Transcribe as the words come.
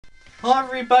Hello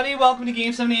everybody, welcome to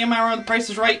Game 70. I run The Price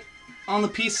is Right on the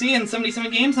PC in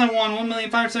 77 games. I won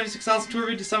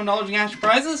 $1,576,257 in cash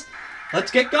prizes.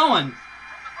 Let's get going.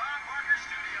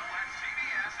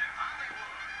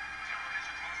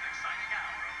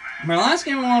 My last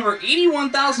game I won over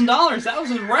 $81,000. That was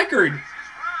a record.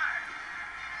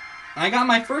 I got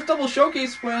my first double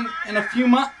showcase win in a few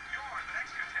months.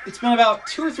 It's been about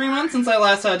 2 or 3 months since I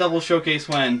last had a double showcase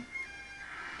win.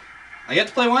 I get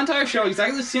to play one entire show,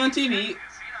 exactly as seen on TV,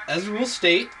 as the rules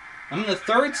state. I'm in the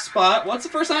 3rd spot. What's the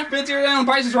first time for bids here down?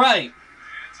 The Price is Right.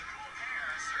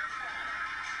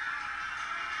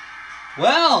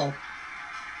 Well,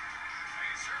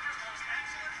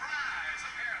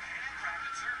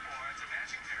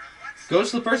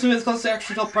 goes to the person who has the closest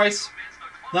extra retail price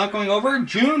without going over.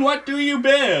 June, what do you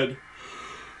bid?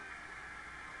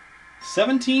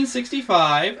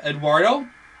 $17.65. Eduardo,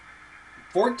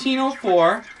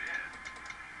 $14.04.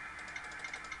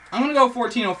 I'm going to go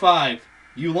 $14.05.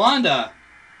 Yolanda,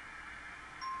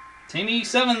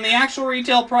 $10.87. The actual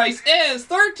retail price is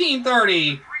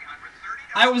 $13.30.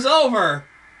 I was over,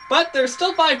 but there's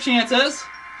still 5 chances.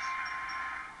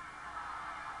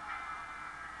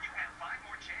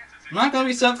 I'm not going to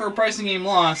be set for a pricing game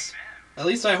loss. At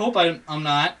least I hope I'm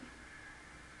not.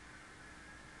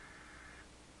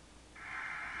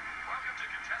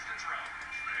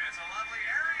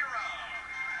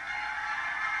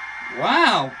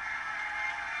 Wow.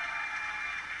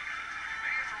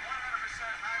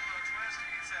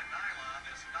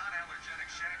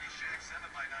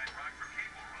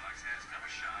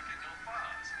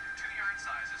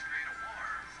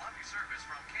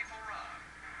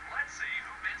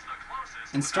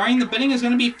 And starting the bidding is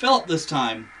going to be Philip this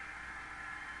time.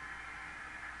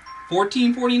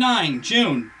 $14.49.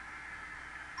 June.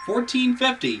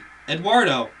 $14.50.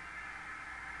 Eduardo.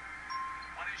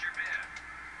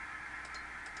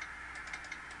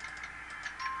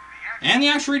 And the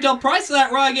actual retail price of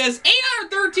that rug is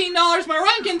 $813. My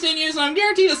run continues, and I'm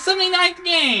guaranteed a 79th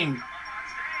game.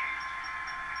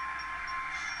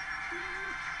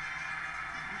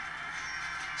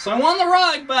 So I won the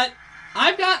rug, but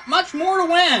I've got much more to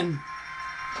win.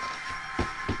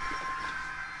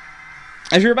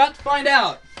 As you're about to find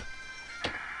out.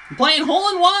 I'm playing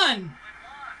hole-in-one.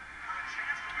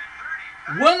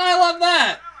 Wouldn't I love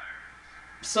that?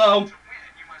 So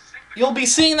you'll be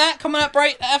seeing that coming up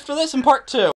right after this in part 2.